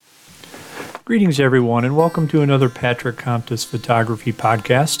Greetings, everyone, and welcome to another Patrick Comptus Photography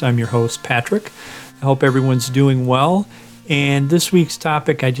Podcast. I'm your host, Patrick. I hope everyone's doing well. And this week's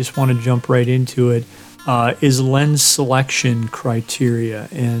topic, I just want to jump right into it, is lens selection criteria.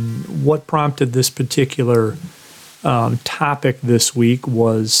 And what prompted this particular topic this week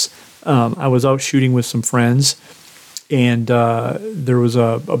was I was out shooting with some friends, and there was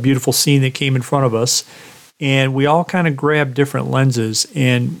a beautiful scene that came in front of us. And we all kind of grabbed different lenses.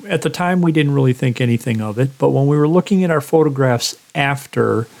 And at the time, we didn't really think anything of it. But when we were looking at our photographs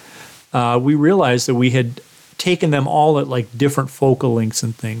after, we realized that we had taken them all at like different focal lengths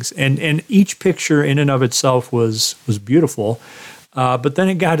and things. And each picture in and of itself was beautiful. But then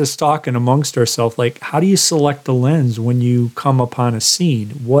it got us talking amongst ourselves, like, how do you select the lens when you come upon a scene?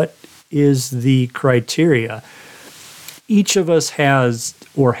 What is the criteria? Each of us has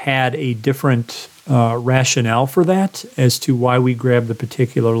or had a different rationale for that as to why we grabbed the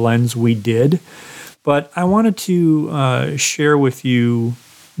particular lens we did. But I wanted to share with you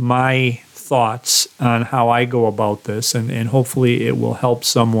my thoughts on how I go about this, and hopefully it will help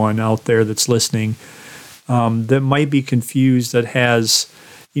someone out there that's listening that might be confused, that has,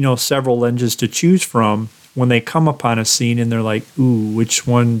 several lenses to choose from when they come upon a scene and they're like, ooh, which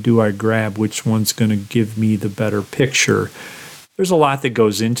one do I grab? Which one's going to give me the better picture? There's a lot that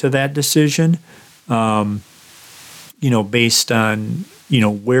goes into that decision. Based on,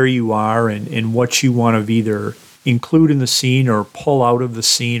 where you are and what you want to either include in the scene or pull out of the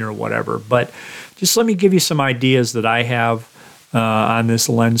scene or whatever. But just let me give you some ideas that I have on this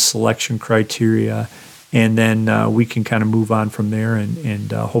lens selection criteria, and then we can kind of move on from there,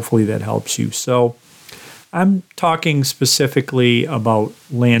 and hopefully that helps you. So I'm talking specifically about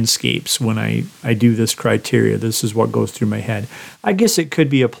landscapes when I do this criteria. This is what goes through my head. I guess it could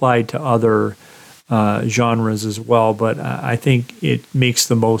be applied to other genres as well, but I think it makes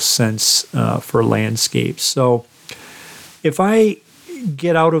the most sense for landscapes. So if I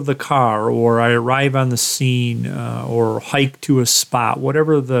get out of the car, or I arrive on the scene, or hike to a spot,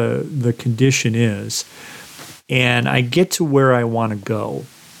 whatever the condition is, and I get to where I want to go,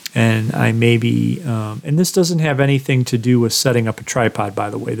 and I maybe, and this doesn't have anything to do with setting up a tripod, by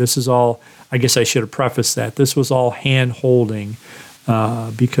the way. This is all, I guess I should have prefaced that. This was all hand holding.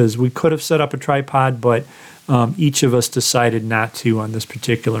 Because we could have set up a tripod, but each of us decided not to on this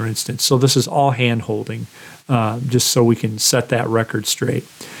particular instance. So this is all hand-holding, just so we can set that record straight.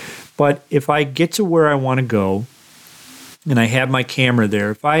 But if I get to where I want to go, and I have my camera there,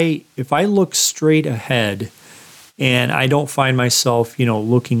 if I look straight ahead and I don't find myself,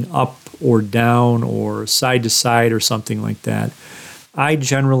 looking up or down or side to side or something like that, I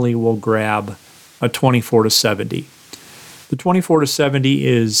generally will grab a 24-70. The 24-70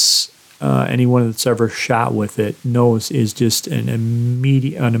 is, anyone that's ever shot with it knows, is just an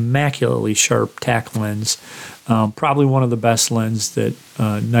immaculately sharp tack lens. Probably one of the best lenses that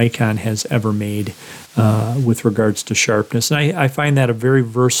Nikon has ever made with regards to sharpness. And I find that a very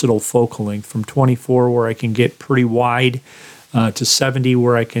versatile focal length, from 24 where I can get pretty wide to 70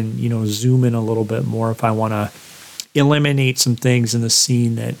 where I can, zoom in a little bit more if I want to eliminate some things in the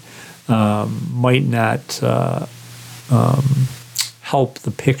scene that might not help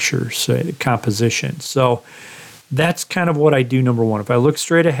the picture composition. So that's kind of what I do, number one. If I look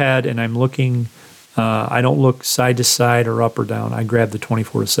straight ahead and I'm looking, I don't look side to side or up or down, I grab the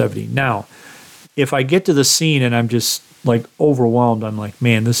 24-70. Now, if I get to the scene and I'm just like overwhelmed, I'm like,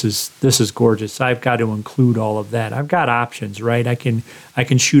 man, this is gorgeous. I've got to include all of that. I've got options, right? I can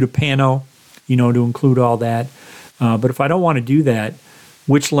shoot a pano, to include all that. But if I don't want to do that,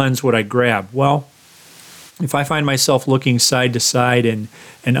 which lens would I grab? Well, if I find myself looking side to side and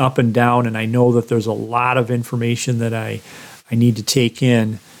up and down, and I know that there's a lot of information that I need to take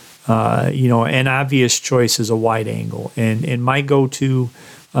in, an obvious choice is a wide angle. And my go-to,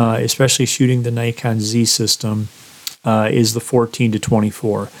 especially shooting the Nikon Z system, is the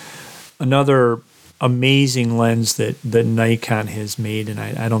 14-24. Another amazing lens that Nikon has made, and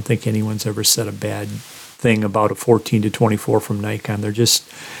I don't think anyone's ever said a bad thing about a 14-24 from Nikon. They're just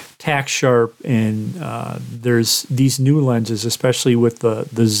tack sharp, and there's these new lenses, especially with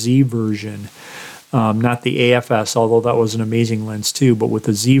the Z version, not the AFS, although that was an amazing lens too, but with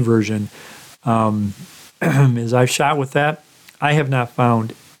the Z version, as I've shot with that, I have not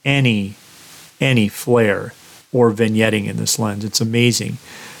found any flare or vignetting in this lens. It's amazing.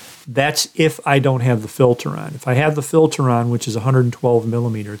 That's if I don't have the filter on. If I have the filter on, which is 112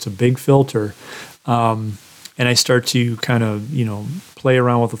 millimeter, it's a big filter, and I start to kind of, play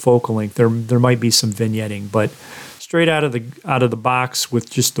around with the focal length, there might be some vignetting, but straight out of the box with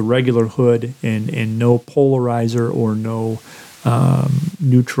just the regular hood and no polarizer or no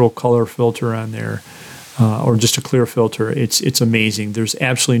neutral color filter on there, or just a clear filter. It's amazing. There's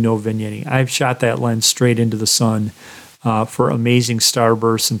absolutely no vignetting. I've shot that lens straight into the sun for amazing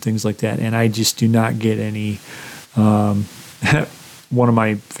starbursts and things like that, and I just do not get any. One of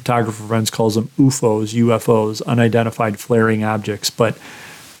my photographer friends calls them UFOs, unidentified flaring objects, but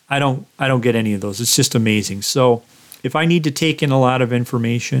I don't get any of those. It's just amazing. So if I need to take in a lot of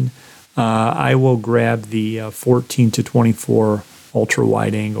information, I will grab the 14 to 24 ultra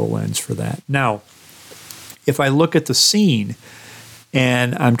wide angle lens for that. Now, if I look at the scene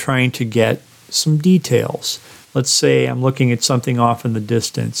and I'm trying to get some details, let's say I'm looking at something off in the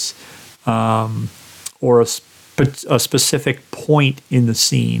distance, or a specific point in the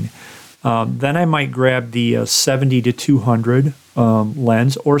scene, then I might grab the 70 to 200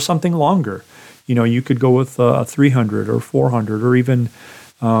 lens, or something longer. You could go with a 300 or 400, or even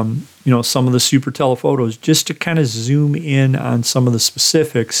some of the super telephotos, just to kind of zoom in on some of the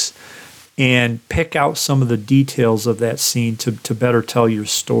specifics and pick out some of the details of that scene to better tell your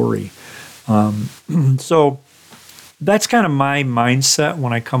story. So that's kind of my mindset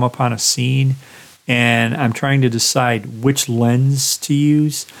when I come upon a scene and I'm trying to decide which lens to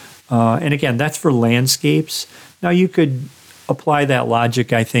use. And again, that's for landscapes. Now, you could apply that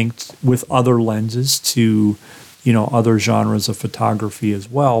logic, I think, with other lenses to, other genres of photography as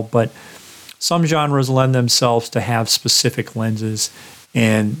well. But some genres lend themselves to have specific lenses,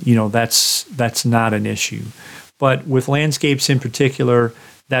 and, that's not an issue. But with landscapes in particular,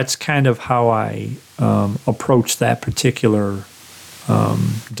 that's kind of how I approach that particular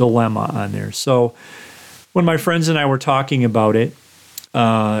dilemma on there. So when my friends and I were talking about it,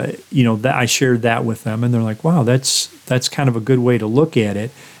 that I shared that with them, and they're like, "Wow, that's kind of a good way to look at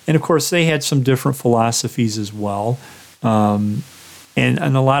it." And of course, they had some different philosophies as well, and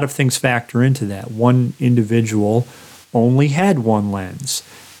a lot of things factor into that. One individual only had one lens,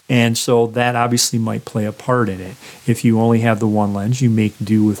 and so that obviously might play a part in it. If you only have the one lens, you make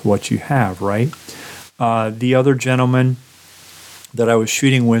do with what you have, right? The other gentleman that I was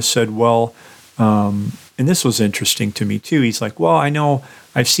shooting with said, well, and this was interesting to me too. He's like, well, I know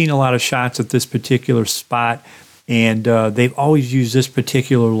I've seen a lot of shots at this particular spot, and they've always used this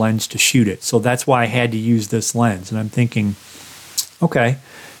particular lens to shoot it. So that's why I had to use this lens. And I'm thinking, okay,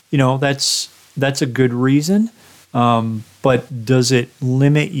 that's a good reason. But does it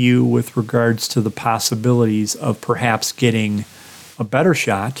limit you with regards to the possibilities of perhaps getting a better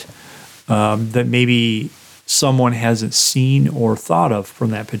shot that maybe someone hasn't seen or thought of from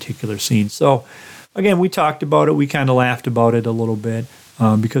that particular scene? So again, we talked about it. We kind of laughed about it a little bit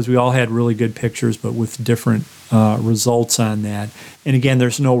because we all had really good pictures, but with different results on that. And again,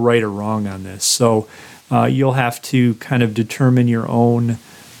 there's no right or wrong on this. So you'll have to kind of determine your own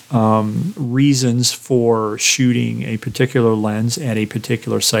reasons for shooting a particular lens at a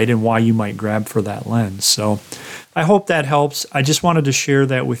particular site and why you might grab for that lens. So I hope that helps. I just wanted to share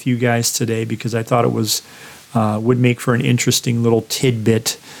that with you guys today because I thought it was would make for an interesting little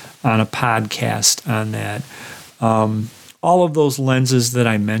tidbit on a podcast on that. All of those lenses that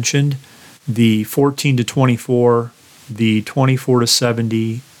I mentioned, the 14 to 24, the 24 to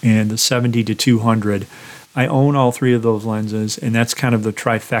 70, and the 70 to 200, I own all three of those lenses, and that's kind of the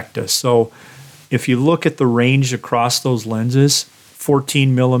trifecta. So if you look at the range across those lenses,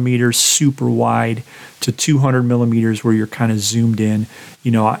 14 millimeters super wide to 200 millimeters where you're kind of zoomed in.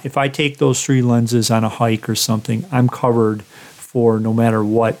 If I take those three lenses on a hike or something, I'm covered for no matter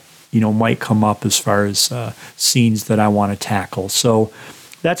what, might come up as far as scenes that I want to tackle. So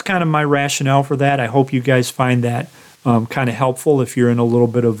that's kind of my rationale for that. I hope you guys find that kind of helpful if you're in a little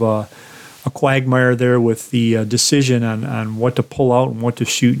bit of a quagmire there with the decision on what to pull out and what to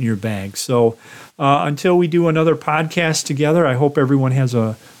shoot in your bag. So until we do another podcast together, I hope everyone has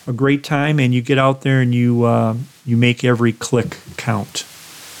a great time and you get out there and you make every click count.